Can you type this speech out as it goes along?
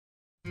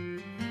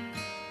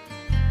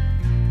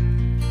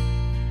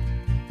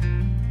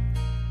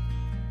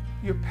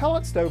Your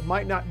pellet stove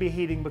might not be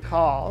heating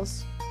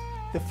because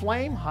the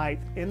flame height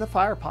in the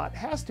fire pot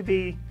has to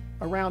be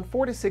around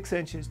 4 to 6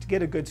 inches to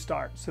get a good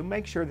start, so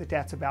make sure that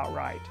that's about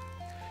right.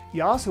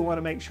 You also want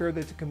to make sure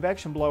that the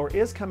convection blower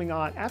is coming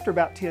on after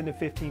about 10 to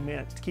 15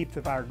 minutes to keep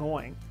the fire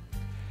going.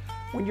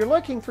 When you're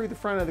looking through the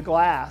front of the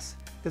glass,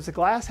 does the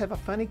glass have a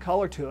funny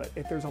color to it?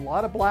 If there's a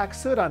lot of black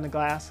soot on the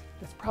glass,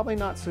 that's probably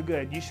not so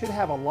good. You should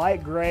have a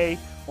light gray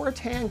or a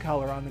tan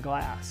color on the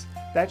glass.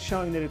 That's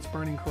showing that it's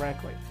burning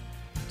correctly.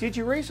 Did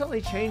you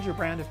recently change your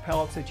brand of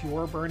pellets that you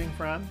were burning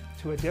from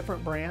to a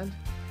different brand?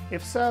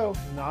 If so,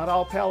 not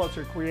all pellets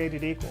are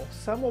created equal.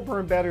 Some will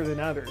burn better than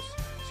others,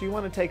 so you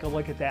want to take a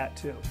look at that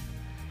too.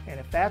 And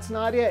if that's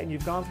not it and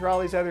you've gone through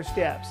all these other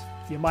steps,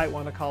 you might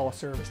want to call a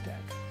service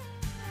tech.